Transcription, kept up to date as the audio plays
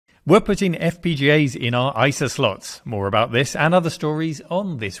We're putting FPGAs in our ISA slots. More about this and other stories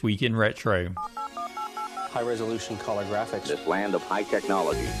on This Week in Retro. High-resolution color graphics. This land of high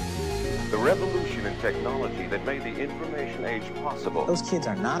technology. The revolution in technology that made the information age possible. Those kids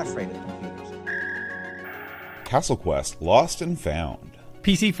are not afraid of computers. Castlequest, lost and found.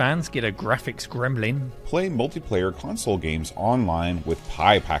 PC fans get a Graphics Gremlin. Play multiplayer console games online with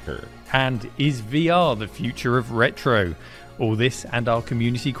PiePacker. And is VR the future of retro? All this and our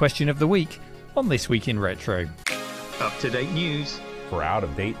community question of the week on This Week in Retro. Up-to-date news for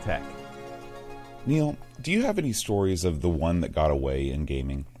out-of-date tech. Neil, do you have any stories of the one that got away in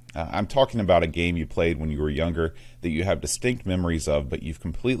gaming? I'm talking about a game you played when you were younger that you have distinct memories of, but you've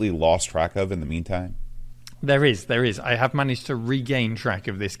completely lost track of in the meantime? There is. I have managed to regain track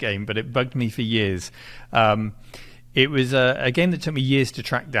of this game, but it bugged me for years. It was a game that took me years to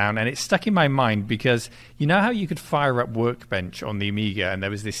track down, and it stuck in my mind because you know how you could fire up Workbench on the Amiga, and there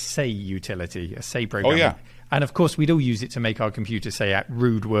was this say utility, a say program. Oh, yeah. And, of course, we'd all use it to make our computer say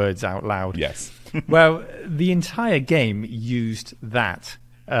rude words out loud. Yes. Well, the entire game used that.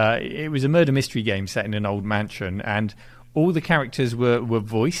 It was a murder mystery game set in an old mansion, and all the characters were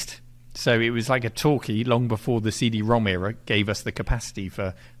voiced. So it was like a talkie long before the CD-ROM era gave us the capacity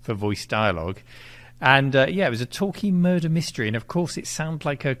for voice dialogue. And it was a talkie murder mystery, and of course it sounded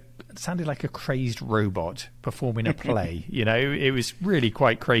like a crazed robot performing a play. You know, it was really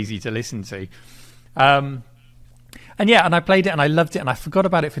quite crazy to listen to. And I played it and I loved it, and I forgot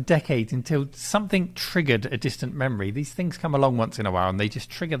about it for decades until something triggered a distant memory. These things come along once in a while, and they just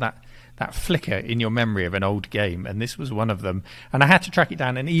trigger that flicker in your memory of an old game, and this was one of them. And I had to track it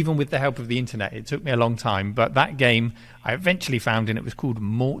down, and even with the help of the internet, it took me a long time. But that game I eventually found, and it was called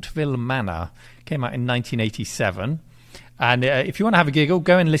Mortville Manor. It came out in 1987. And if you want to have a giggle,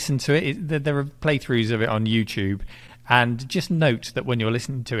 go and listen to it. There are playthroughs of it on YouTube. And just note that when you're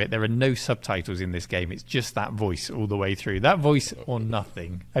listening to it, there are no subtitles in this game. It's just that voice all the way through. That voice or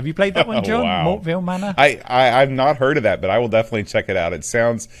nothing. Have you played that one, John? Wow. Mortville Manor? I've not heard of that, but I will definitely check it out. It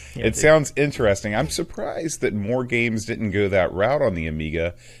sounds interesting. I'm surprised that more games didn't go that route on the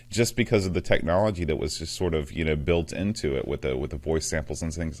Amiga, just because of the technology that was just sort of built into it with the voice samples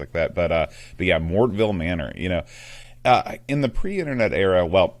and things like that. But yeah, Mortville Manor. In the pre-internet era,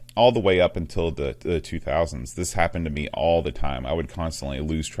 well, all the way up until the 2000s, this happened to me all the time. I would constantly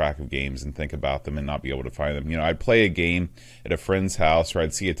lose track of games and think about them and not be able to find them. I'd play a game at a friend's house, or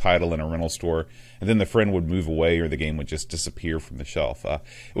I'd see a title in a rental store, and then the friend would move away, or the game would just disappear from the shelf. It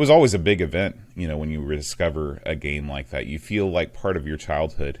was always a big event, when you rediscover a game like that. You feel like part of your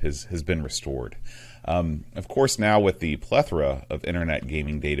childhood has been restored. Of course, now with the plethora of internet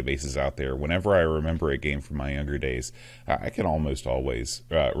gaming databases out there, whenever I remember a game from my younger days, I can almost always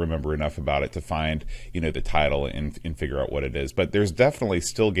remember enough about it to find, the title and figure out what it is. But there's definitely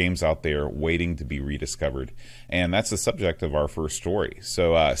still games out there waiting to be rediscovered, and that's the subject of our first story.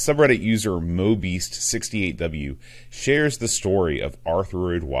 So subreddit user MoBeast68W shares the story of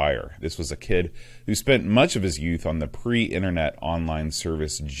Arthur O'Dwyer. This was a kid who spent much of his youth on the pre-internet online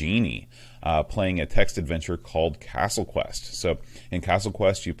service Genie, playing a text adventure called Castlequest. So in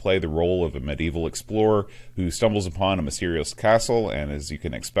Castlequest, you play the role of a medieval explorer who stumbles upon a mysterious castle, and as you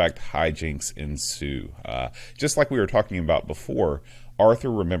can expect, hijinks ensue. Just like we were talking about before,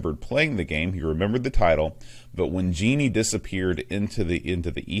 Arthur remembered playing the game. He remembered the title, but when Genie disappeared into the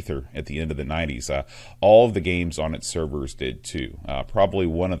ether at the end of the 90s, all of the games on its servers did too. Probably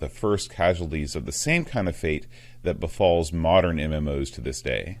one of the first casualties of the same kind of fate that befalls modern MMOs to this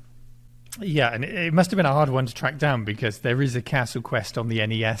day. Yeah, and it must have been a hard one to track down because there is a Castlequest on the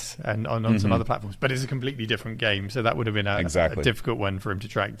NES and on some other platforms, but it's a completely different game, so that would have been a difficult one for him to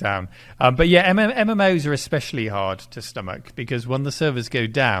track down. But yeah, MMOs are especially hard to stomach because when the servers go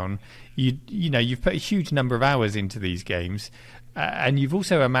down, you've put a huge number of hours into these games, and you've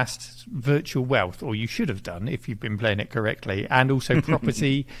also amassed virtual wealth, or you should have done if you've been playing it correctly, and also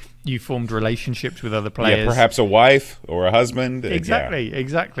property. You formed relationships with other players. Yeah, perhaps a wife or a husband. Exactly.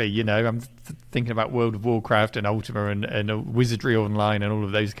 I'm thinking about World of Warcraft and Ultima and Wizardry Online and all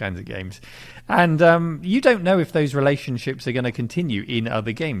of those kinds of games. And you don't know if those relationships are going to continue in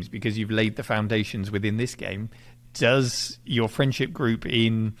other games because you've laid the foundations within this game. Does your friendship group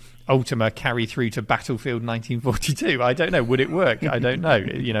in Ultima carry through to Battlefield 1942? I don't know. Would it work? I don't know.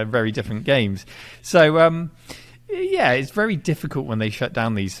 Very different games. So, it's very difficult when they shut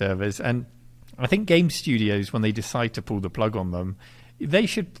down these servers. And I think game studios, when they decide to pull the plug on them, they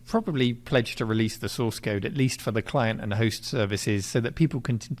should probably pledge to release the source code, at least for the client and host services, so that people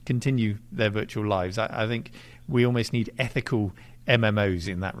can continue their virtual lives. I think we almost need ethical MMOs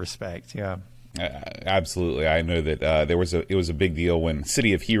in that respect. Yeah. Absolutely, I know that it was a big deal when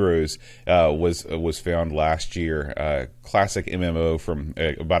City of Heroes was found last year, classic MMO from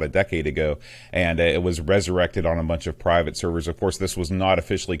about a decade ago, and it was resurrected on a bunch of private servers. Of course, this was not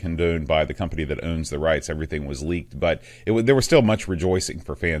officially condoned by the company that owns the rights. Everything was leaked, but there was still much rejoicing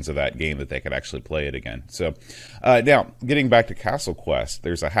for fans of that game that they could actually play it again. So, now getting back to Castlequest,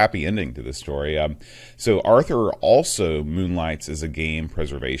 there's a happy ending to this story. So Arthur also moonlights as a game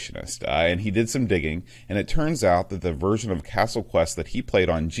preservationist, and he did some digging, and it turns out that the version of Castlequest that he played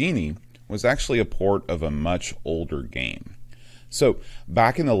on Genie was actually a port of a much older game. So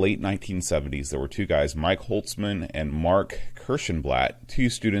back in the late 1970s, there were two guys, Mike Holtzman and Mark Kirschenblatt, two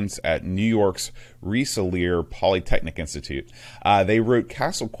students at New York's Rensselaer Polytechnic Institute. They wrote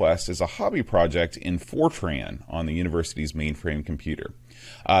Castlequest as a hobby project in Fortran on the university's mainframe computer.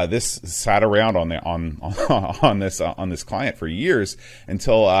 This sat around on this client for years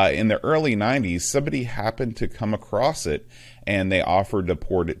until in the early 90s, somebody happened to come across it, and they offered to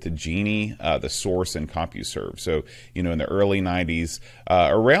port it to Genie, the source, and CompuServe. So, in the early 90s,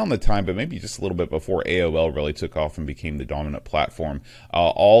 around the time, but maybe just a little bit before AOL really took off and became the dominant platform,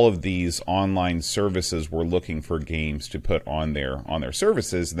 all of these online services were looking for games to put on their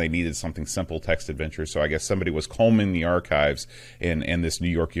services, and they needed something simple, text adventure. So I guess somebody was combing the archives in this New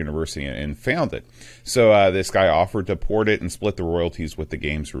York university and found it. So this guy offered to port it and split the royalties with the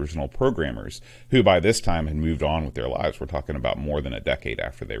game's original programmers, who by this time had moved on with their lives. We're talking about more than a decade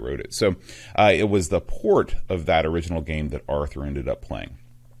after they wrote it. So it was the port of that original game that Arthur ended up playing.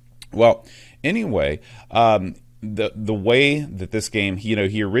 Well, anyway, the way that this game,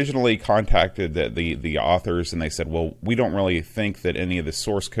 he originally contacted the authors, and they said, well, we don't really think that any of the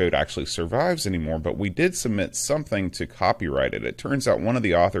source code actually survives anymore, but we did submit something to copyright it. It turns out one of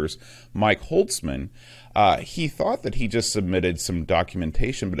the authors, Mike Holtzman, he thought that he just submitted some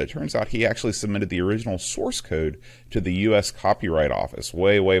documentation, but it turns out he actually submitted the original source code to the U.S. Copyright Office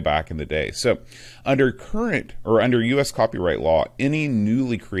way back in the day. So under U.S. copyright law, any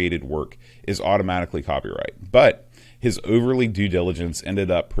newly created work is automatically copyright. But his overly due diligence ended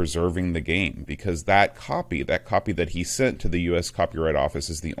up preserving the game, because that copy that he sent to the U.S. Copyright Office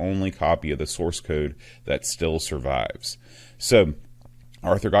is the only copy of the source code that still survives. So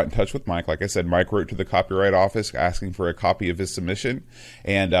Arthur got in touch with Mike. Like I said, Mike wrote to the Copyright Office asking for a copy of his submission,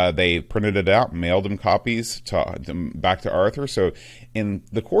 and they printed it out, mailed him copies back to Arthur. So in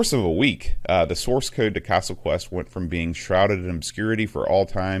the course of a week, the source code to Castlequest went from being shrouded in obscurity for all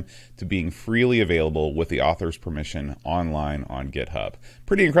time to being freely available with the author's permission online on GitHub.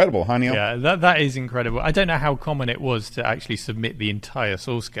 Pretty incredible, huh, Neil? Yeah, that is incredible. I don't know how common it was to actually submit the entire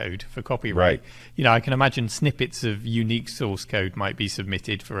source code for copyright. Right. I can imagine snippets of unique source code might be submitted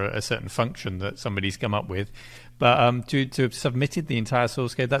for a certain function that somebody's come up with. But to have submitted the entire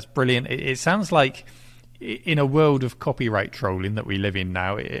source code, that's brilliant. It sounds like, in a world of copyright trolling that we live in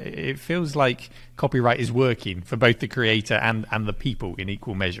now, it feels like copyright is working for both the creator and the people in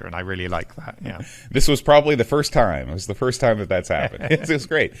equal measure, and I really like that. Yeah, this was probably the first time. It was the first time that's happened. It was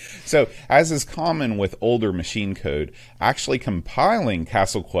great. So, as is common with older machine code, actually compiling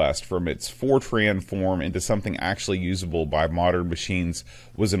Castlequest from its Fortran form into something actually usable by modern machines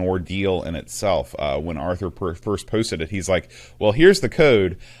was an ordeal in itself. When Arthur first posted it, he's like, well, here's the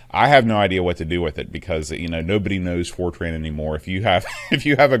code. I have no idea what to do with it, because nobody knows Fortran anymore. If you have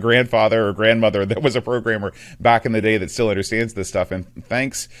a grandfather or grandmother that was a programmer back in the day that still understands this stuff, and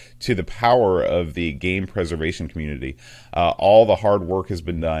thanks to the power of the game preservation community, all the hard work has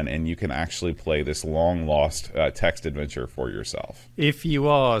been done, and you can actually play this long lost text adventure for yourself. If you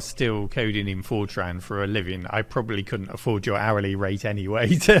are still coding in Fortran for a living, I probably couldn't afford your hourly rate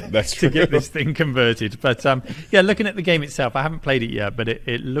anyway to get this thing converted. But looking at the game itself, I haven't played it yet, but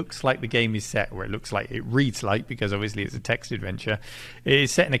it looks like the game is set, or it reads like, because obviously it's a text adventure. It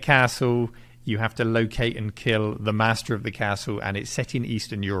is set in a castle. You have to locate and kill the master of the castle, and it's set in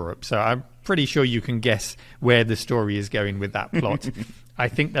Eastern Europe. So I'm pretty sure you can guess where the story is going with that plot. I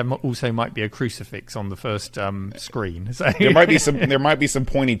think there also might be a crucifix on the first screen. So there might be some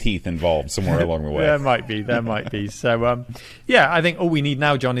pointy teeth involved somewhere along the way. There might be. So I think all we need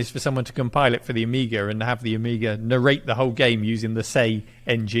now, John, is for someone to compile it for the Amiga and have the Amiga narrate the whole game using the Say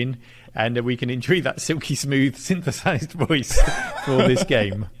engine, and we can enjoy that silky smooth synthesized voice for this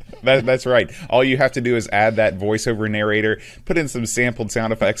game. That's right. All you have to do is add that voiceover narrator, put in some sampled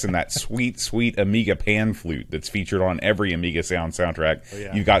sound effects, and that sweet Amiga pan flute that's featured on every Amiga Sound soundtrack. Oh,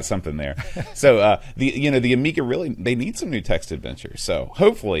 yeah. You got something there. So the Amiga they need some new text adventures. So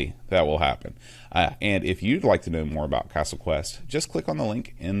hopefully that will happen. And if you'd like to know more about Castlequest, just click on the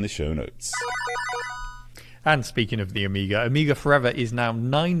link in the show notes. And speaking of the Amiga, Amiga Forever is now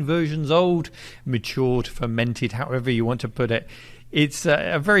 9 versions old, matured, fermented, however you want to put it. It's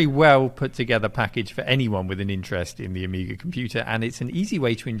a very well put together package for anyone with an interest in the Amiga computer, and it's an easy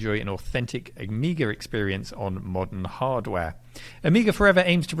way to enjoy an authentic Amiga experience on modern hardware. Amiga Forever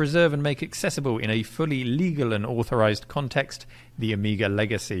aims to preserve and make accessible in a fully legal and authorized context the Amiga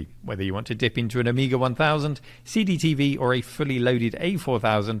legacy. Whether you want to dip into an Amiga 1000, CDTV, or a fully loaded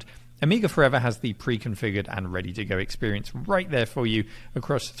A4000, Amiga Forever has the pre-configured and ready-to-go experience right there for you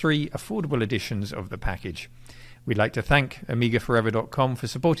across 3 affordable editions of the package. We'd like to thank AmigaForever.com for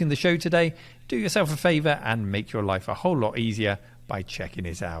supporting the show today. Do yourself a favour and make your life a whole lot easier by checking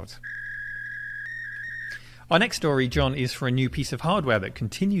it out. Our next story, John, is for a new piece of hardware that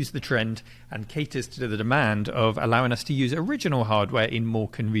continues the trend and caters to the demand of allowing us to use original hardware in more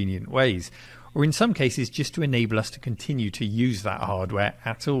convenient ways, or in some cases just to enable us to continue to use that hardware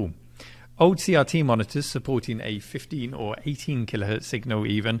at all. Old CRT monitors supporting a 15 or 18 kilohertz signal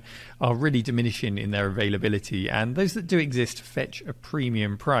even are really diminishing in their availability, and those that do exist fetch a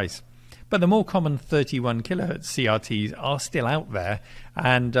premium price. But the more common 31 kilohertz CRTs are still out there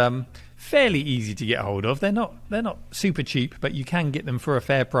and fairly easy to get hold of. They're not super cheap, but you can get them for a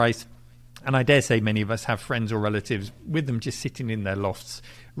fair price. And I dare say many of us have friends or relatives with them just sitting in their lofts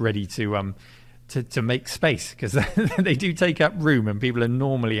ready to make space, because they do take up room and people are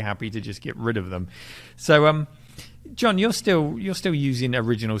normally happy to just get rid of them. So John, you're still using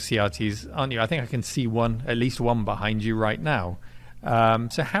original CRTs, aren't you? I think I can see at least one behind you right now.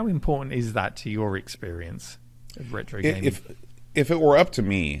 So how important is that to your experience of retro gaming? If it were up to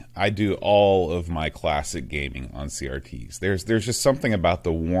me, I do all of my classic gaming on CRTs. There's just something about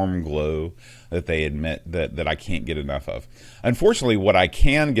the warm glow that they admit that I can't get enough of. Unfortunately, what I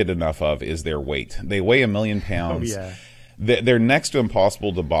can get enough of is their weight. They weigh 1 million pounds. Oh, yeah. They're next to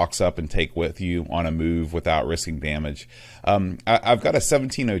impossible to box up and take with you on a move without risking damage. I've got a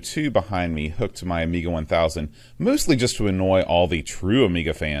 1702 behind me hooked to my Amiga 1000, mostly just to annoy all the true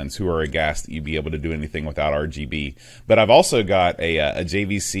Amiga fans who are aghast that you'd be able to do anything without RGB. But I've also got a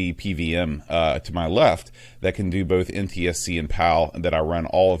JVC PVM to my left that can do both NTSC and PAL, that I run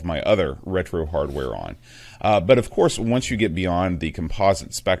all of my other retro hardware on. But of course, once you get beyond the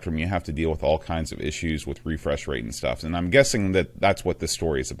composite spectrum, you have to deal with all kinds of issues with refresh rate and stuff. And I'm guessing that's what this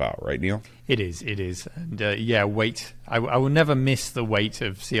story is about, right, Neil? It is. And yeah, weight. I will never miss the weight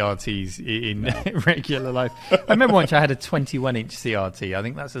of CRTs in regular life. I remember once I had a 21-inch CRT. I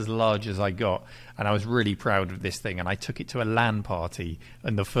think that's as large as I got. And I was really proud of this thing. And I took it to a LAN party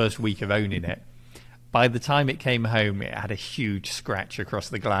in the first week of owning it. By the time it came home, it had a huge scratch across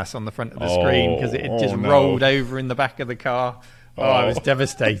the glass on the front of the screen because it had just rolled over in the back of the car. I was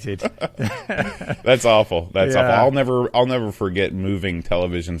devastated. That's awful. That's awful. I'll never forget moving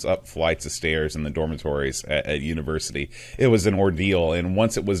televisions up flights of stairs in the dormitories at university. It was an ordeal, and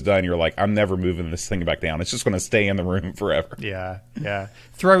once it was done, you're like, I'm never moving this thing back down. It's just going to stay in the room forever. Yeah.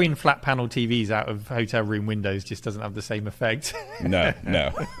 Throwing flat panel TVs out of hotel room windows just doesn't have the same effect. No.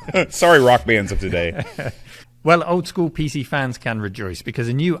 Sorry, rock bands of today. Well, old school PC fans can rejoice because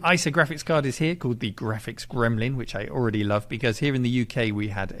a new ISA graphics card is here called the Graphics Gremlin, which I already love because here in the UK we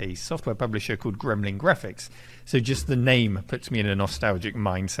had a software publisher called Gremlin Graphics. So just the name puts me in a nostalgic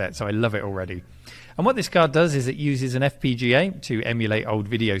mindset, so I love it already. And what this card does is it uses an FPGA to emulate old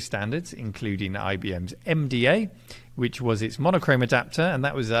video standards, including IBM's MDA, which was its monochrome adapter, and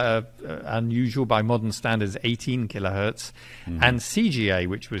that was unusual by modern standards, 18 kilohertz, and CGA,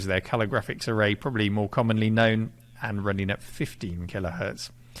 which was their color graphics array, probably more commonly known, and running at 15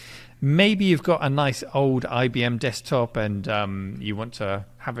 kilohertz. Maybe you've got a nice old IBM desktop and you want to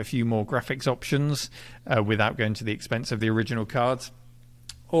have a few more graphics options without going to the expense of the original cards.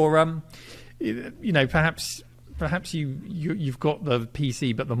 Or, perhaps you've got the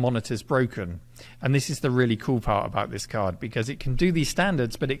PC but the monitor's broken. And this is the really cool part about this card because it can do these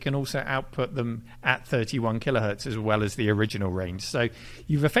standards, but it can also output them at 31 kilohertz as well as the original range. So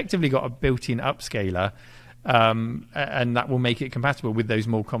you've effectively got a built-in upscaler, and that will make it compatible with those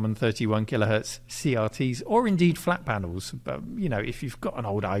more common 31 kilohertz CRTs or indeed flat panels. But, if you've got an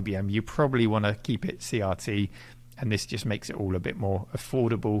old IBM, you probably want to keep it CRT. And this just makes it all a bit more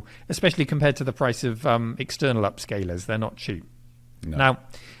affordable, especially compared to the price of external upscalers. They're not cheap. No. Now,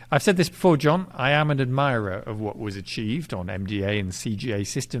 I've said this before, John. I am an admirer of what was achieved on MDA and CGA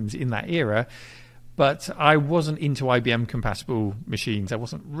systems in that era, but I wasn't into IBM-compatible machines. I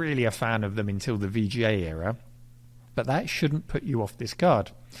wasn't really a fan of them until the VGA era. But that shouldn't put you off this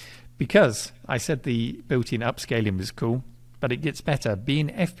card, because I said the built-in upscaling was cool, but it gets better. Being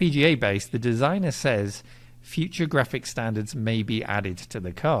FPGA-based, the designer says future graphics standards may be added to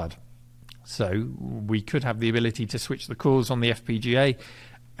the card. So we could have the ability to switch the cores on the FPGA,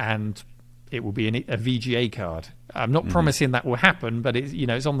 and it will be a VGA card. I'm not promising that will happen, but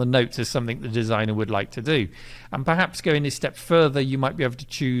it's on the notes as something the designer would like to do. And perhaps going a step further, you might be able to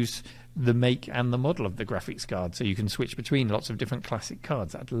choose the make and the model of the graphics card, so you can switch between lots of different classic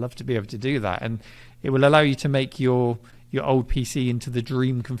cards. I'd love to be able to do that, and it will allow you to make your old PC into the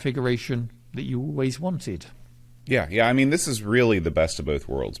dream configuration that you always wanted. Yeah. I mean, this is really the best of both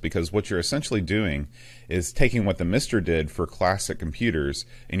worlds, because what you're essentially doing is taking what the Mister did for classic computers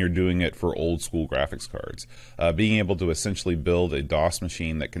and you're doing it for old school graphics cards. Being able to essentially build a DOS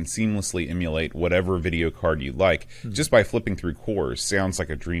machine that can seamlessly emulate whatever video card you like just by flipping through cores sounds like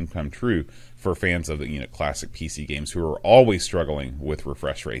a dream come true for fans of classic PC games who are always struggling with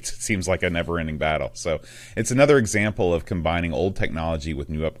refresh rates. It seems like a never-ending battle. So it's another example of combining old technology with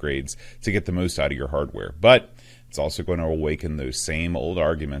new upgrades to get the most out of your hardware. But it's also going to awaken those same old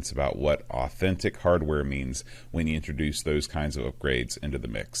arguments about what authentic hardware means when you introduce those kinds of upgrades into the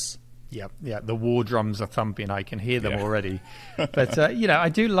mix. Yeah, the war drums are thumping. I can hear them already. But, I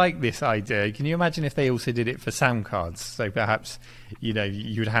do like this idea. Can you imagine if they also did it for sound cards? So perhaps,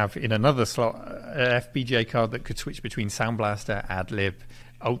 you'd have in another slot an FPGA card that could switch between Sound Blaster, AdLib,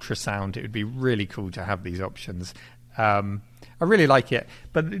 Ultrasound. It would be really cool to have these options. I really like it.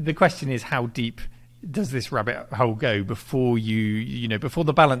 But the question is, how deep does this rabbit hole go before before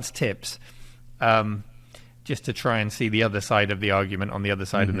the balance tips? Just to try and see the other side of the argument on the other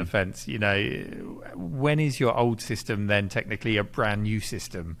side of the fence. When is your old system then technically a brand new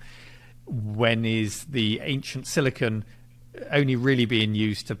system? When is the ancient silicon only really being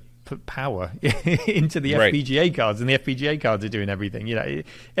used to put power into the FPGA cards, and the FPGA cards are doing everything?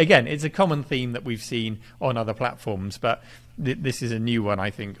 Again, it's a common theme that we've seen on other platforms, but this is a new one, I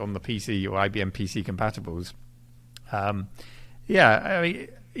think, on the PC or IBM PC compatibles.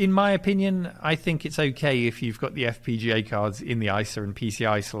 In my opinion, I think it's okay if you've got the FPGA cards in the ISA and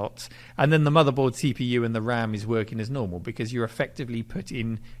PCI slots, and then the motherboard, CPU, and the RAM is working as normal, because you're effectively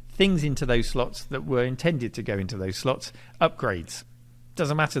putting things into those slots that were intended to go into those slots. Upgrades.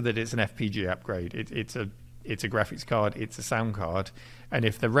 Doesn't matter that it's an FPGA upgrade. It's a graphics card. It's a sound card. And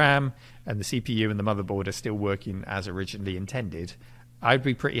if the RAM and the CPU and the motherboard are still working as originally intended, I'd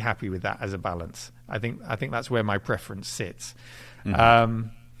be pretty happy with that as a balance. I think that's where my preference sits.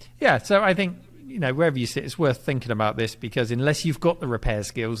 So I think, wherever you sit, it's worth thinking about this, because unless you've got the repair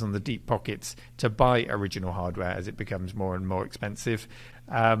skills and the deep pockets to buy original hardware as it becomes more and more expensive,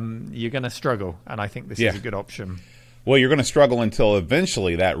 you're going to struggle. And I think this is a good option. Well, you're going to struggle until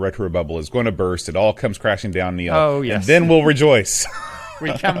eventually that retro bubble is going to burst. It all comes crashing down, Neil. Oh, yes. And then we'll rejoice.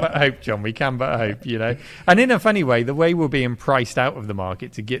 We can but hope, John. We can but hope, And in a funny way, the way we're being priced out of the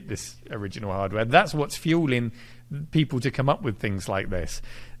market to get this original hardware, that's what's fueling people to come up with things like this.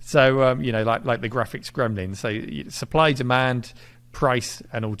 So, like the Graphics Gremlin. So supply, demand, price,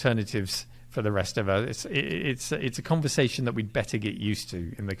 and alternatives for the rest of us. It's a conversation that we'd better get used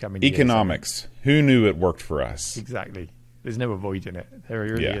to in the coming years. Economics. Who knew it worked for us? Exactly. There's no avoiding it. There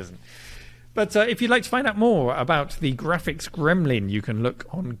really isn't. But if you'd like to find out more about the Graphics Gremlin, you can look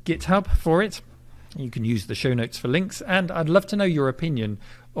on GitHub for it. You can use the show notes for links. And I'd love to know your opinion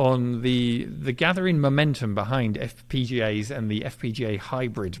on the gathering momentum behind FPGAs and the FPGA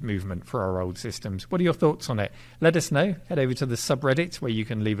hybrid movement for our old systems. What are your thoughts on it? Let us know. Head over to the subreddit where you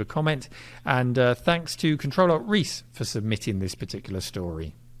can leave a comment. And thanks to Control-Alt-Reese for submitting this particular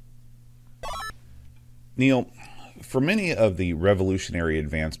story. Neil, for many of the revolutionary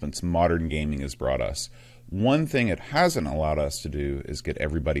advancements modern gaming has brought us, one thing it hasn't allowed us to do is get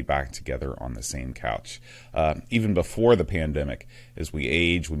everybody back together on the same couch. Even before the pandemic, as we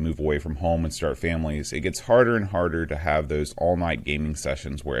age, we move away from home and start families, it gets harder and harder to have those all-night gaming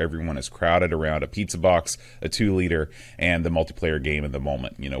sessions where everyone is crowded around a pizza box, a 2-liter, and the multiplayer game of the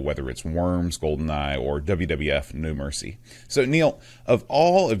moment, whether it's Worms, GoldenEye, or WWF No Mercy. So, Neil, of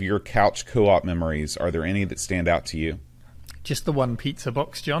all of your couch co-op memories, are there any that stand out to you? Just the one pizza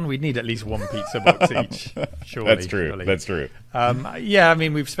box, John. We'd need at least one pizza box each. Surely, That's true. Surely. That's true.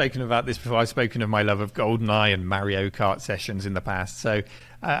 We've spoken about this before. I've spoken of my love of GoldenEye and Mario Kart sessions in the past. So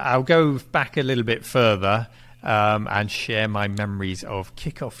I'll go back a little bit further and share my memories of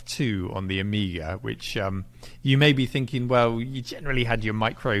Kickoff 2 on the Amiga, which you may be thinking, well, you generally had your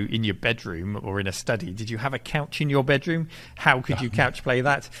micro in your bedroom or in a study. Did you have a couch in your bedroom? How could you couch play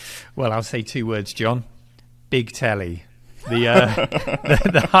that? Well, I'll say 2 words, John. Big telly.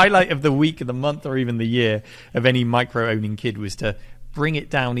 The highlight of the week, of the month, or even the year of any micro-owning kid was to bring it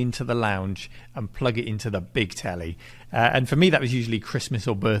down into the lounge and plug it into the big telly. And for me, that was usually Christmas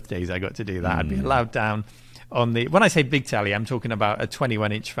or birthdays I got to do that. I'd be allowed down on the. When I say big telly, I'm talking about a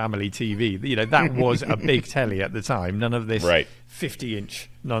 21-inch family TV. You know, that was a big telly at the time. None of this 50-inch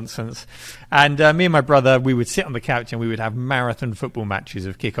nonsense. And me and my brother, we would sit on the couch and we would have marathon football matches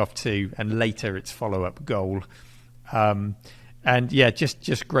of Kickoff 2 and later its follow-up Goal. And yeah,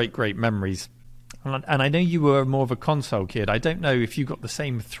 just great memories. And I know you were more of a console kid. I don't know if you got the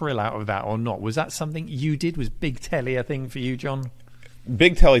same thrill out of that or not. Was that something you did? Was big telly a thing for you, John?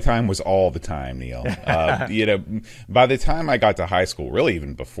 Big telly time was all the time, Neil. You know, by the time I got to high school, really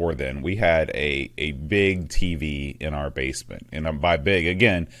even before then, we had a big TV in our basement. And by big,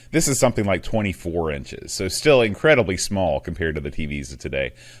 again, this is something like 24 inches, so still incredibly small compared to the TVs of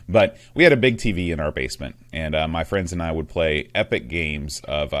today. But we had a big TV in our basement, and my friends and I would play epic games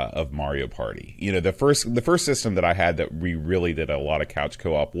of Mario Party. You know, the first system that I had that we really did a lot of couch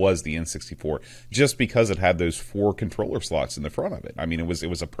co-op was the N64, just because it had those 4 controller slots in the front of it. I mean, it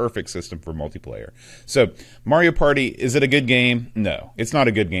was a perfect system for multiplayer. So Mario Party, is it a good game? No, it's not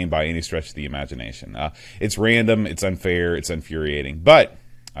a good game by any stretch of the imagination. It's random, it's unfair, it's infuriating, but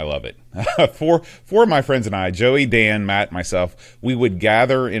I love it. Four of my friends and I, Joey, Dan, Matt, myself, we would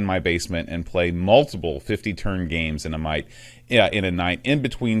gather in my basement and play multiple 50-turn games in a night in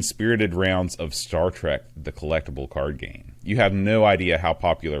between spirited rounds of Star Trek, the collectible card game. You have no idea how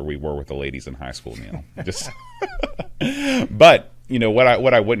popular we were with the ladies in high school, Neil. But you know what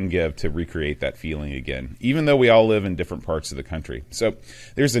I wouldn't give to recreate that feeling again, even though we all live in different parts of the country. So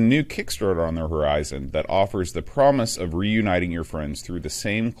there's a new Kickstarter on the horizon that offers the promise of reuniting your friends through the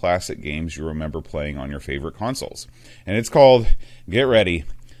same classic games you remember playing on your favorite consoles, and it's called, get ready,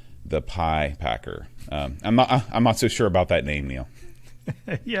 the PiePacker. I'm not so sure about that name, Neil.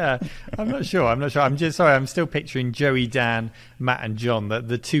 Yeah, I'm not sure. I'm still picturing Joey, Dan, Matt, and John,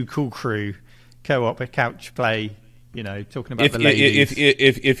 the two cool crew co-op couch play. You know, talking about the ladies.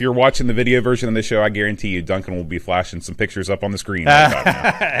 If you're watching the video version of the show, I guarantee you Duncan will be flashing some pictures up on the screen.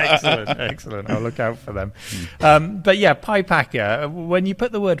 Excellent. I'll look out for them. But yeah, PiePacker, when you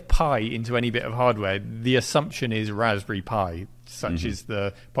put the word pie into any bit of hardware, the assumption is Raspberry Pi. Such is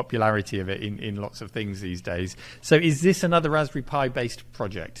the popularity of it in lots of things these days. So is this another Raspberry Pi based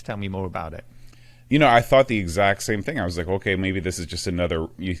project? Tell me more about it. You know, I thought the exact same thing. I was like, okay, maybe this is just another,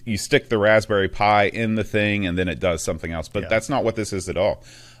 you stick the Raspberry Pi in the thing and then it does something else. But that's not what this is at all.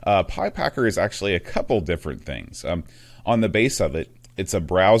 PiePacker is actually a couple different things. On the base of it, it's a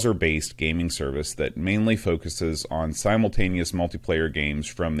browser-based gaming service that mainly focuses on simultaneous multiplayer games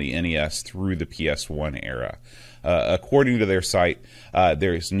from the NES through the PS1 era. According to their site,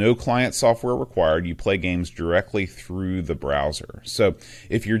 there is no client software required. You play games directly through the browser. So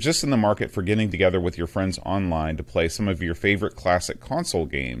if you're just in the market for getting together with your friends online to play some of your favorite classic console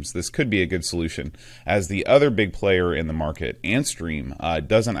games, this could be a good solution, as the other big player in the market, Antstream,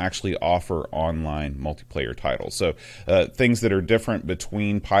 doesn't actually offer online multiplayer titles. So things that are different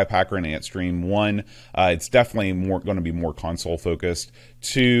between PiePacker and Antstream: one, it's definitely going to be more console focused.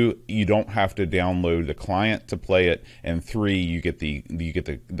 2, you don't have to download the client to play it, and 3, you get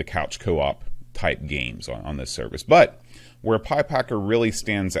the couch co-op type games on this service. But where PiePacker really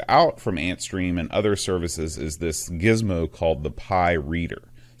stands out from Antstream and other services is this gizmo called the Pi Reader.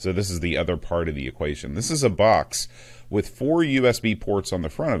 So this is the other part of the equation. This is a box with 4 USB ports on the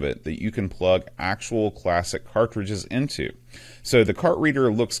front of it that you can plug actual classic cartridges into. So the cart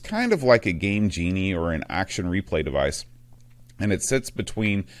reader looks kind of like a Game Genie or an action replay device, and it sits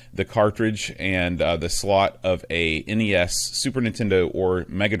between the cartridge and the slot of a NES, Super Nintendo, or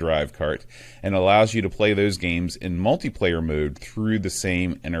Mega Drive cart, and allows you to play those games in multiplayer mode through the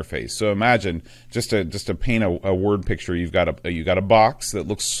same interface. So imagine, just to paint a word picture, you've got a box that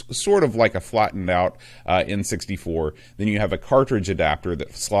looks sort of like a flattened out N64. Then you have a cartridge adapter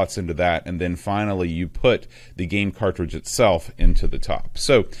that slots into that, and then finally you put the game cartridge itself into the top.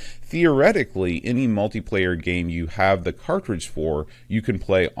 So theoretically, any multiplayer game you have the cartridge for, you can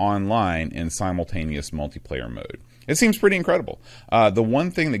play online in simultaneous multiplayer mode. It seems pretty incredible. The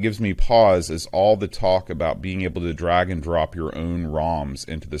one thing that gives me pause is all the talk about being able to drag and drop your own ROMs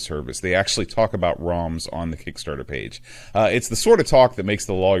into the service. They actually talk about ROMs on the Kickstarter page. It's the sort of talk that makes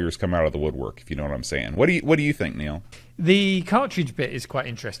the lawyers come out of the woodwork, if you know what I'm saying. What do you think, Neil? The cartridge bit is quite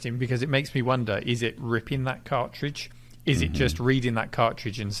interesting because it makes me wonder, is it ripping that cartridge? Is it just reading that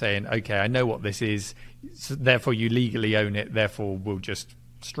cartridge and saying, okay, I know what this is, so therefore you legally own it, therefore we'll just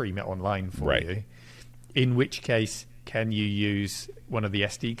stream it online for you? In which case, can you use one of the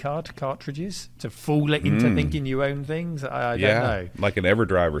SD card cartridges to fool it into thinking you own things? I don't know. Like an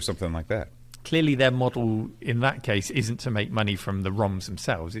EverDrive or something like that. clearly their model in that case isn't to make money from the ROMs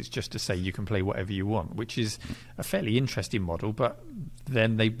themselves. It's just to say you can play whatever you want, which is a fairly interesting model, but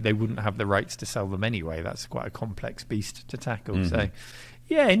then they wouldn't have the rights to sell them anyway. That's quite a complex beast to tackle. So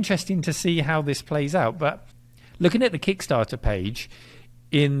yeah, interesting to see how this plays out. But looking at the Kickstarter page,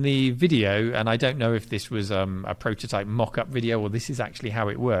 in the video, and I don't know if this was a prototype mock-up video or this is actually how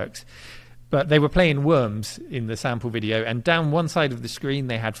it works, but they were playing Worms in the sample video, and down one side of the screen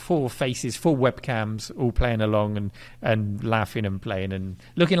they had 4 faces, 4 webcams, all playing along and laughing and playing and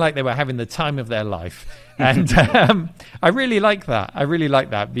looking like they were having the time of their life. And I really like that. I really like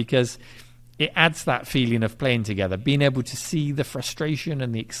that because it adds that feeling of playing together, being able to see the frustration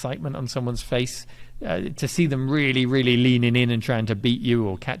and the excitement on someone's face, to see them really, really leaning in and trying to beat you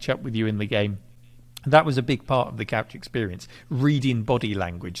or catch up with you in the game. That was a big part of the couch experience. Reading body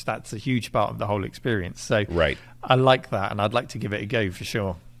language, that's a huge part of the whole experience. So right. I like that, and I'd like to give it a go for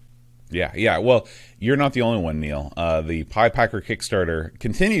sure. Yeah. Well, you're not the only one, Neil. The PiePacker Kickstarter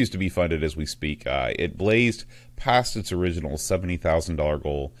continues to be funded as we speak. It blazed past its original $70,000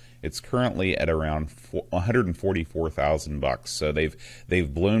 goal. It's currently at around $144,000. So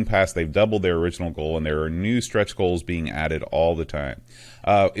they've blown past. They've doubled their original goal, and there are new stretch goals being added all the time.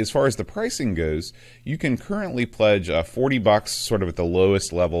 As far as the pricing goes, you can currently pledge $40, sort of at the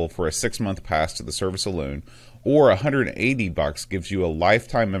lowest level, for a 6-month pass to the service alone, or $180 gives you a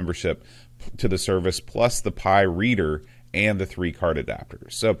lifetime membership to the service plus the Pi reader and the 3 card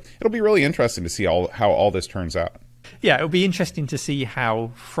adapters. So it'll be really interesting to see how all this turns out. Yeah, it'll be interesting to see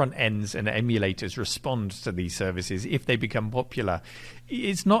how front ends and emulators respond to these services if they become popular.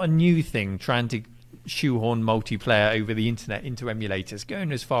 It's not a new thing trying to shoehorn multiplayer over the internet into emulators,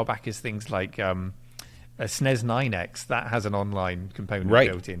 going as far back as things like a SNES 9X that has an online component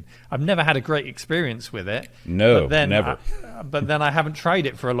built in. I've never had a great experience with it. No, never. But then I haven't tried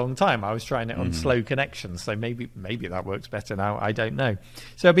it for a long time. I was trying it on slow connections, so maybe that works better now. I don't know.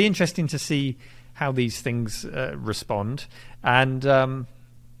 So it'll be interesting to see how these things respond and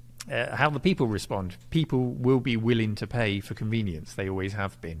how the people respond. People will be willing to pay for convenience. They always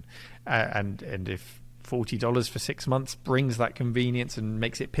have been. And if $40 for 6 months brings that convenience and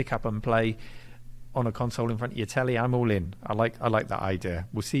makes it pick up and play on a console in front of your telly, I'm all in. I like that idea.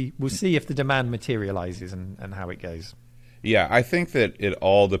 We'll see if the demand materializes and how it goes. Yeah, I think that it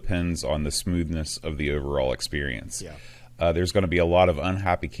all depends on the smoothness of the overall experience. Yeah. There's going to be a lot of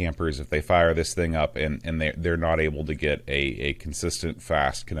unhappy campers if they fire this thing up and they're not able to get a consistent,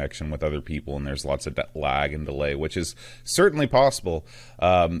 fast connection with other people, and there's lots of lag and delay, which is certainly possible.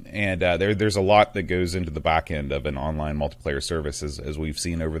 There's a lot that goes into the back end of an online multiplayer service, as we've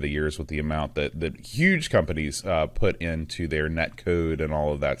seen over the years with the amount that huge companies put into their net code and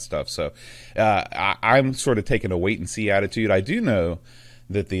all of that stuff. So I'm sort of taking a wait-and-see attitude. I do know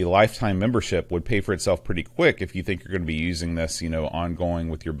that the lifetime membership would pay for itself pretty quick if you think you're going to be using this, ongoing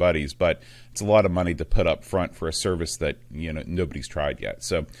with your buddies. But it's a lot of money to put up front for a service that, nobody's tried yet.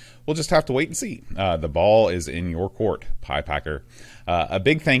 So we'll just have to wait and see. The ball is in your court, PiePacker. A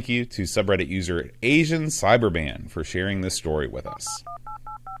big thank you to subreddit user Asian Cyberban for sharing this story with us.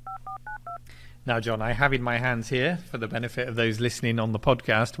 Now, John, I have in my hands here, for the benefit of those listening on the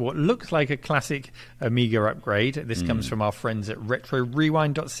podcast, what looks like a classic Amiga upgrade. This comes from our friends at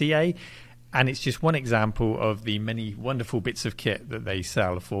RetroRewind.ca, and it's just one example of the many wonderful bits of kit that they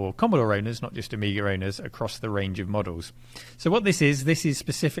sell for Commodore owners, not just Amiga owners, across the range of models. So what this is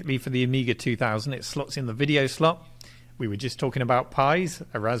specifically for the Amiga 2000. It slots in the video slot. We were just talking about Pis.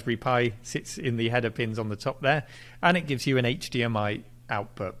 A Raspberry Pi sits in the header pins on the top there, and it gives you an HDMI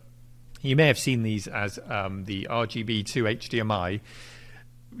output. You may have seen these as the RGB2 HDMI.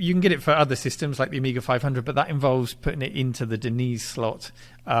 You can get it for other systems like the Amiga 500, but that involves putting it into the Denise slot.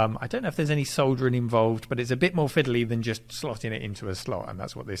 I don't know if there's any soldering involved, but it's a bit more fiddly than just slotting it into a slot, and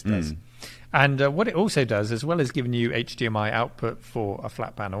that's what this does. And what it also does, as well as giving you HDMI output for a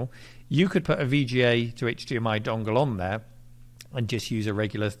flat panel, you could put a VGA to HDMI dongle on there and just use a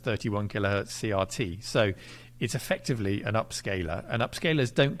regular 31 kilohertz CRT. So it's effectively an upscaler, and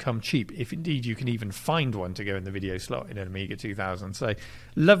upscalers don't come cheap, if indeed you can even find one to go in the video slot in an Amiga 2000. So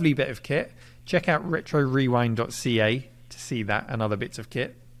lovely bit of kit. Check out RetroRewind.ca to see that and other bits of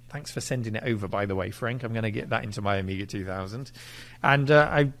kit. Thanks for sending it over, by the way, Frank. I'm going to get that into my Amiga 2000. And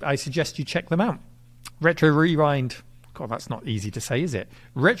I suggest you check them out. Retro Rewind. God, that's not easy to say, is it?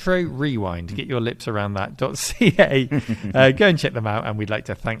 Retro Rewind. Get your lips around that. .ca. Go and check them out, and we'd like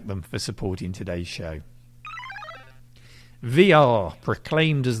to thank them for supporting today's show. VR,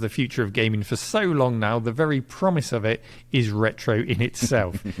 proclaimed as the future of gaming for so long now, the very promise of it is retro in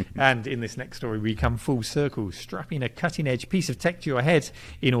itself. And in this next story, we come full circle, strapping a cutting-edge piece of tech to your head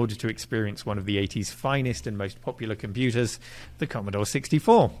in order to experience one of the 80s finest and most popular computers, the Commodore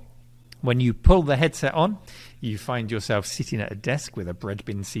 64. When you pull the headset on, you find yourself sitting at a desk with a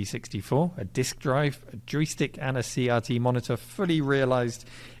Breadbin C64, a disk drive, a joystick and a CRT monitor fully realized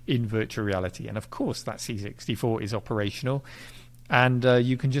in virtual reality. And of course that C64 is operational, and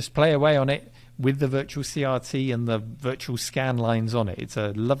you can just play away on it with the virtual CRT and the virtual scan lines on it. It's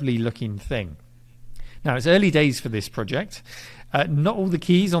a lovely looking thing. Now, it's early days for this project. Not all the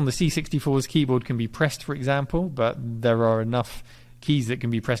keys on the C64's keyboard can be pressed, for example, but there are enough keys that can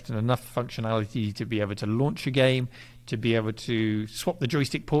be pressed and enough functionality to be able to launch a game, to be able to swap the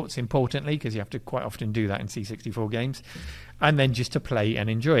joystick ports, importantly, because you have to quite often do that in C64 games, and then just to play and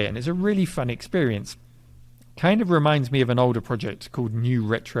enjoy it. And it's a really fun experience. Kind of reminds me of an older project called New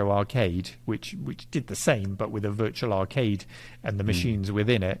Retro Arcade, which did the same, but with a virtual arcade and the machines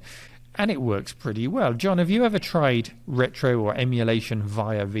within it. And it works pretty well. John, have you ever tried retro or emulation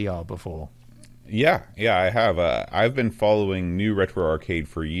via VR before? Yeah, I have. I've been following New Retro Arcade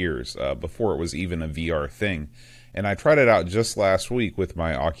for years, before it was even a VR thing. And I tried it out just last week with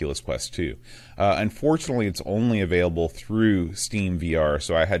my Oculus Quest 2. Unfortunately, it's only available through Steam VR,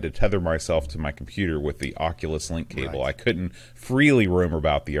 so I had to tether myself to my computer with the Oculus Link cable. Right. I couldn't freely roam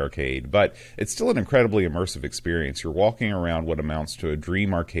about the arcade, but it's still an incredibly immersive experience. You're walking around what amounts to a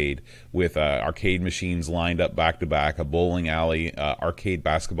dream arcade with arcade machines lined up back to back, a bowling alley, arcade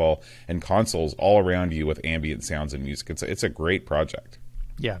basketball, and consoles all around you with ambient sounds and music. It's a great project.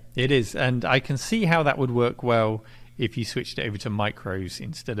 Yeah, it is. And I can see how that would work well if you switched it over to micros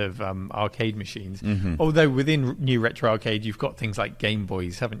instead of arcade machines. Mm-hmm. Although within New Retro Arcade, you've got things like Game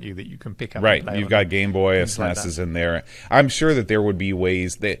Boys, haven't you, that you can pick up. Right, and play you've on got Game Boy, SNES is in there. I'm sure that there would be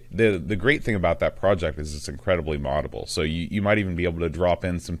ways that the great thing about that project is it's incredibly moddable. So you might even be able to drop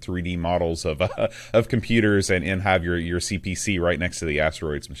in some 3D models of computers and have your CPC right next to the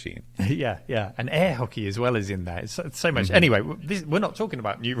Asteroids machine. Yeah, and air hockey as well is in there. It's so much. Mm-hmm. Anyway, we're not talking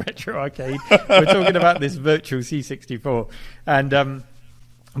about New Retro Arcade. We're talking about this virtual C64. And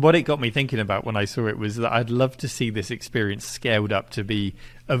what it got me thinking about when I saw it was that I'd love to see this experience scaled up to be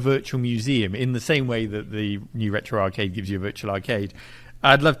a virtual museum in the same way that the New Retro Arcade gives you a virtual arcade.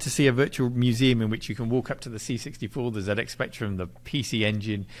 I'd love to see a virtual museum in which you can walk up to the C64, the ZX Spectrum, the PC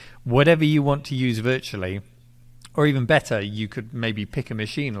Engine, whatever you want to use virtually. Or even better, you could maybe pick a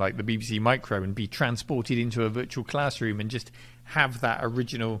machine like the BBC Micro and be transported into a virtual classroom and just have that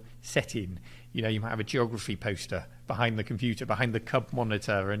original setting. You know, you might have a geography poster behind the computer, behind the Cub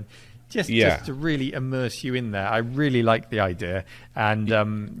monitor, and just to really immerse you in there. I really like the idea. And,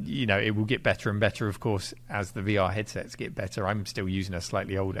 you know, it will get better and better, of course, as the VR headsets get better. I'm still using a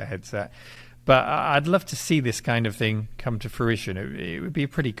slightly older headset. But I'd love to see this kind of thing come to fruition. It would be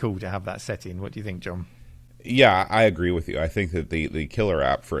pretty cool to have that setting. What do you think, John? Yeah, I agree with you. I think that the killer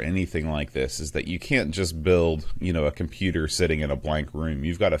app for anything like this is that you can't just build, a computer sitting in a blank room.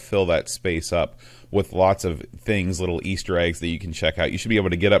 You've got to fill that space up with lots of things, little Easter eggs that you can check out. You should be able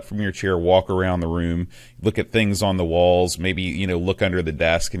to get up from your chair, walk around the room, look at things on the walls, maybe, look under the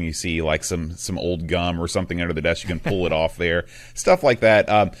desk and you see like some old gum or something under the desk. You can pull it off there, stuff like that.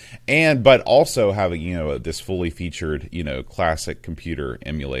 But also having, this fully featured, classic computer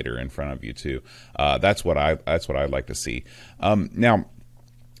emulator in front of you too. That's what I'd like to see. Now,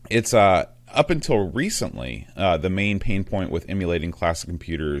 it's up until recently, the main pain point with emulating classic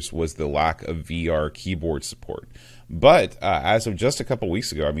computers was the lack of VR keyboard support. But as of just a couple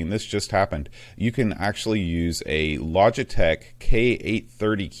weeks ago, this just happened, you can actually use a Logitech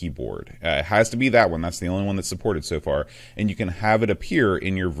K830 keyboard. It has to be that one. That's the only one that's supported so far. And you can have it appear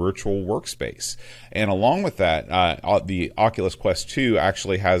in your virtual workspace. And along with that, the Oculus Quest 2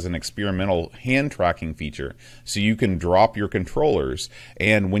 actually has an experimental hand tracking feature. So you can drop your controllers,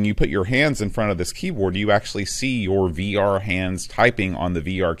 and when you put your hands in front of this keyboard, you actually see your VR hands typing on the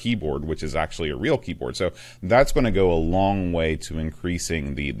VR keyboard, which is actually a real keyboard. So that's going to go a long way to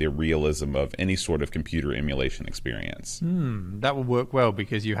increasing the realism of any sort of computer emulation experience. That will work well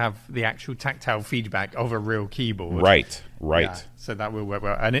because you have the actual tactile feedback of a real keyboard. Right. Yeah, so that will work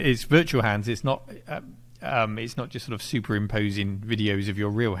well, and it's virtual hands. It's not just sort of superimposing videos of your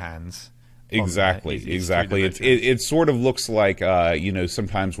real hands. Exactly. It sort of looks like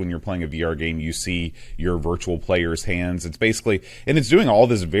sometimes when you're playing a VR game, you see your virtual player's hands. It's basically, and it's doing all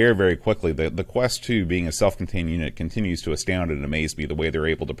this very, very quickly. The Quest 2, being a self-contained unit, continues to astound and amaze me the way they're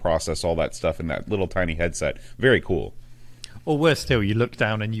able to process all that stuff in that little tiny headset. Very cool. Or worse still, you look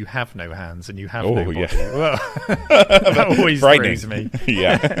down and you have no hands and you have no body. Yeah. Well, that always throws me.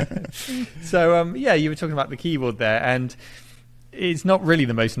 Yeah. So, you were talking about the keyboard there, and it's not really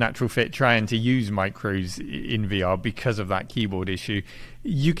the most natural fit trying to use micros in VR because of that keyboard issue.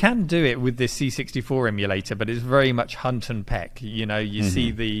 You can do it with this C64 emulator, but it's very much hunt and peck. You know, you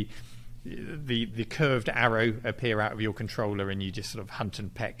see the curved arrow appear out of your controller and you just sort of hunt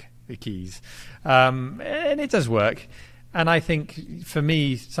and peck the keys. And it does work. And I think, for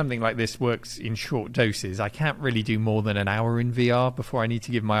me, something like this works in short doses. I can't really do more than an hour in VR before I need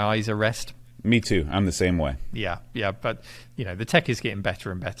to give my eyes a rest. Me too. I'm the same way. Yeah. But, the tech is getting better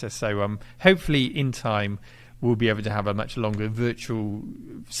and better. So hopefully in time we'll be able to have a much longer virtual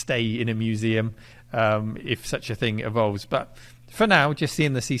stay in a museum if such a thing evolves. But for now, just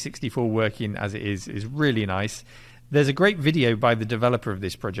seeing the C64 working as it is really nice. There's a great video by the developer of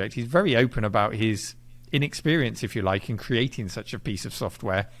this project. He's very open about his inexperience, if you like, in creating such a piece of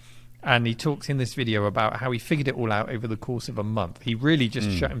software, and he talks in this video about how he figured it all out over the course of a month. He really just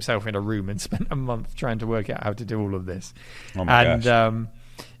shut himself in a room and spent a month trying to work out how to do all of this. Oh my gosh.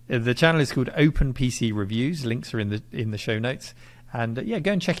 The channel is called Open PC Reviews. Links are in the show notes, and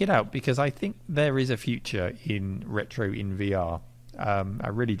go and check it out, because I think there is a future in retro in VR. I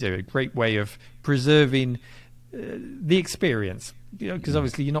really do. A great way of preserving the experience, because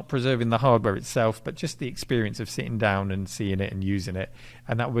obviously you're not preserving the hardware itself, but just the experience of sitting down and seeing it and using it,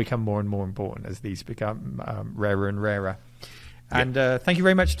 and that will become more and more important as these become rarer and rarer. And thank you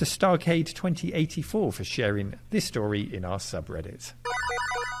very much to Starcade 2084 for sharing this story in our subreddit.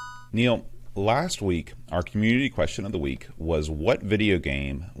 Neil, last week our community question of the week was, what video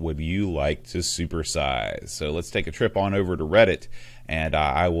game would you like to supersize? So let's take a trip on over to Reddit, and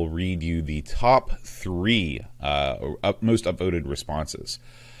I will read you the top 3 most upvoted responses.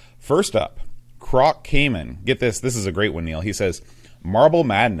 First up, Croc Cayman. Get this is a great one, Neil. He says, Marble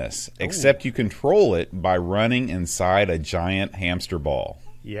Madness, except you control it by running inside a giant hamster ball.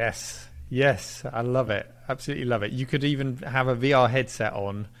 Yes, I love it. Absolutely love it. You could even have a VR headset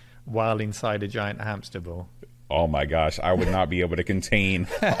on while inside a giant hamster ball. Oh my gosh, I would not be able to contain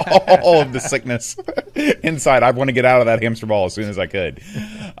all of the sickness inside. I'd want to get out of that hamster ball as soon as I could.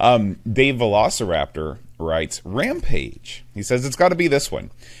 Dave Velociraptor writes, Rampage. He says, it's got to be this one.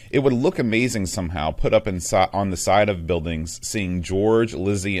 It would look amazing somehow, put up on the side of buildings, seeing George,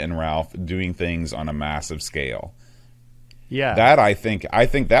 Lizzie, and Ralph doing things on a massive scale. Yeah, that I think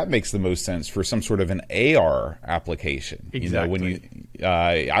that makes the most sense for some sort of an AR application. Exactly. When you,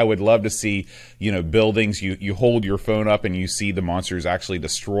 I would love to see, buildings. You hold your phone up and you see the monsters actually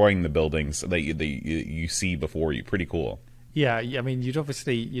destroying the buildings that you see before you. Pretty cool. Yeah, I mean, you'd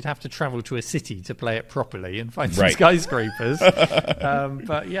have to travel to a city to play it properly and find some skyscrapers.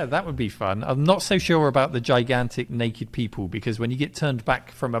 But yeah, that would be fun. I'm not so sure about the gigantic naked people, because when you get turned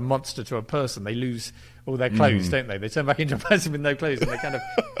back from a monster to a person, they lose all their clothes, don't they? They turn back into a person with no clothes and they kind of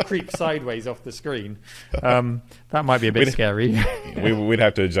creep sideways off the screen. That might be a bit scary. We'd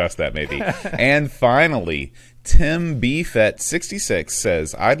have to adjust that maybe. And finally, Tim BFET66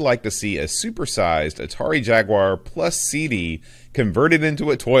 says, I'd like to see a supersized Atari Jaguar plus CD converted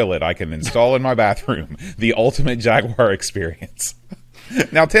into a toilet I can install in my bathroom. The ultimate Jaguar experience.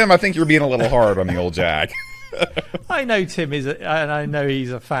 Now, Tim, I think you're being a little hard on the old Jag. I know Tim and I know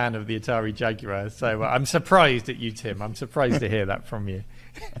he's a fan of the Atari Jaguar, so I'm surprised at you, Tim. I'm surprised to hear that from you.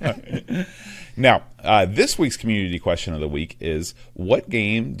 Now, this week's community question of the week is, what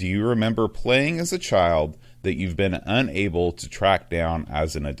game do you remember playing as a child that you've been unable to track down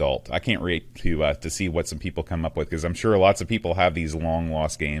as an adult? I can't wait to see what some people come up with, because I'm sure lots of people have these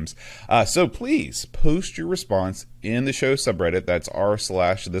long-lost games. So please post your response in the show subreddit. That's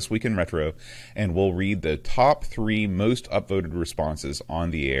r/thisweekinretro, and we'll read the top 3 most upvoted responses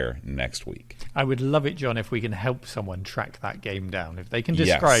on the air next week. I would love it, John, if we can help someone track that game down. If they can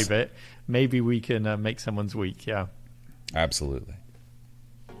describe it, maybe we can make someone's week. Yeah, absolutely.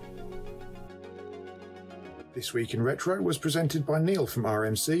 This Week in Retro was presented by Neil from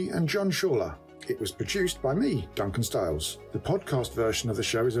RMC and John Shawler. It was produced by me, Duncan Stiles. The podcast version of the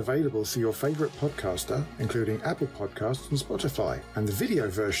show is available through your favourite podcaster, including Apple Podcasts and Spotify. And the video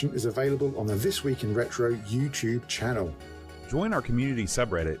version is available on the This Week in Retro YouTube channel. Join our community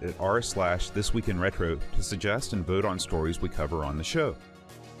subreddit at r/thisweekinretro to suggest and vote on stories we cover on the show.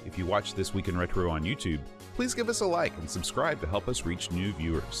 If you watch This Week in Retro on YouTube, please give us a like and subscribe to help us reach new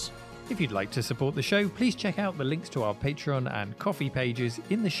viewers. If you'd like to support the show, please check out the links to our Patreon and Ko-fi pages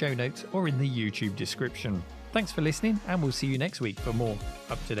in the show notes or in the YouTube description. Thanks for listening, and we'll see you next week for more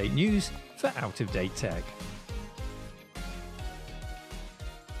up-to-date news for out-of-date tech.